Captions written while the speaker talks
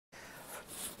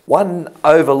One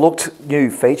overlooked new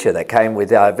feature that came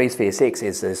with vSphere 6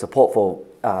 is the support for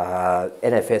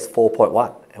NFS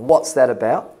 4.1. And what's that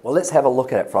about? Well, let's have a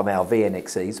look at it from our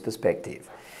VNXE's perspective.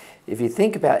 If you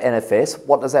think about NFS,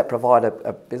 what does that provide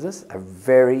a business? A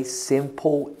very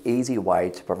simple, easy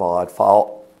way to provide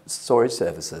file storage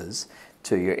services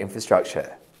to your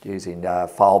infrastructure using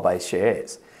file-based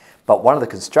shares. But one of the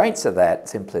constraints of that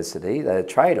simplicity, the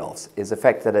trade-offs, is the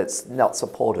fact that it's not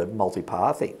supported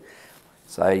multipathing.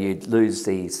 So you lose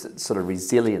the sort of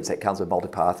resilience that comes with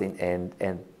multipathing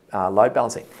and load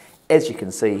balancing. As you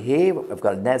can see here, we've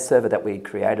got a NAS server that we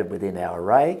created within our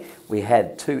array. We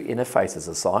had two interfaces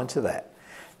assigned to that.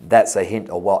 That's a hint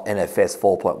of what NFS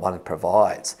 4.1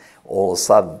 provides. All of a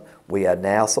sudden, we are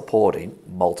now supporting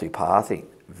multipathing.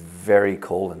 Very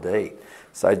cool indeed.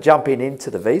 So jumping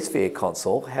into the vSphere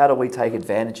console, how do we take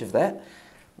advantage of that?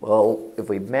 Well, if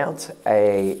we mount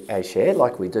a share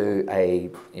like we do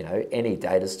any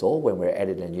data store when we're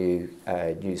adding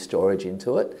a new storage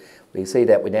into it, we see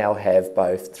that we now have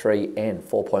both 3 and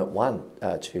 4.1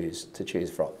 to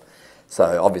choose from.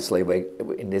 So obviously,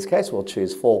 in this case, we'll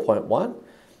choose 4.1.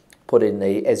 Put in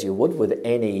as you would with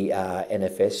any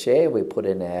NFS share, we put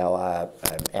in our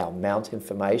mount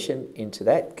information into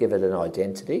that, give it an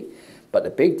identity. But the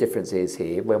big difference is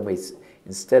here when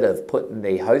instead of putting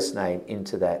the host name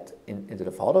into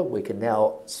the folder, we can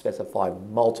now specify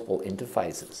multiple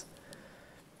interfaces.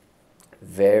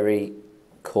 Very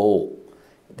cool.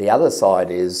 The other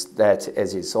side is that,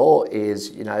 as you saw, is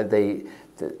for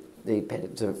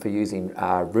using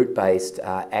root-based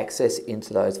access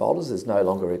into those folders is no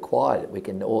longer required. We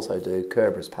can also do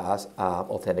Kerberos pass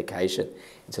authentication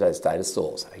into those data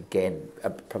stores. Again,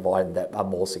 providing that a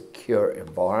more secure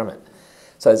environment.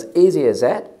 So as easy as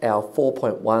that, our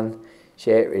 4.1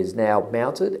 share is now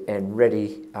mounted and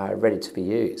ready to be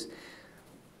used.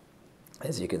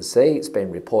 As you can see, it's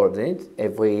been reported in.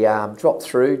 If we drop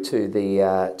through to the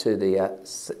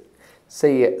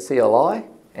CLI,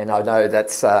 and I know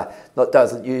that's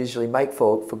doesn't usually make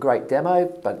for great demo,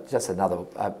 but just another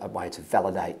way to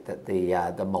validate that the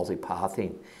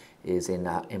multipathing is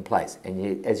in place.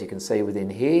 And as you can see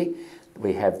within here,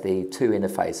 we have the two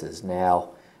interfaces now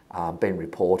been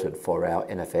reported for our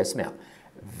NFS mount.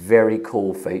 Very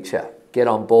cool feature. Get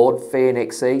on board,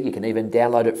 vNXE. You can even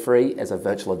download it free as a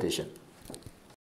virtual edition.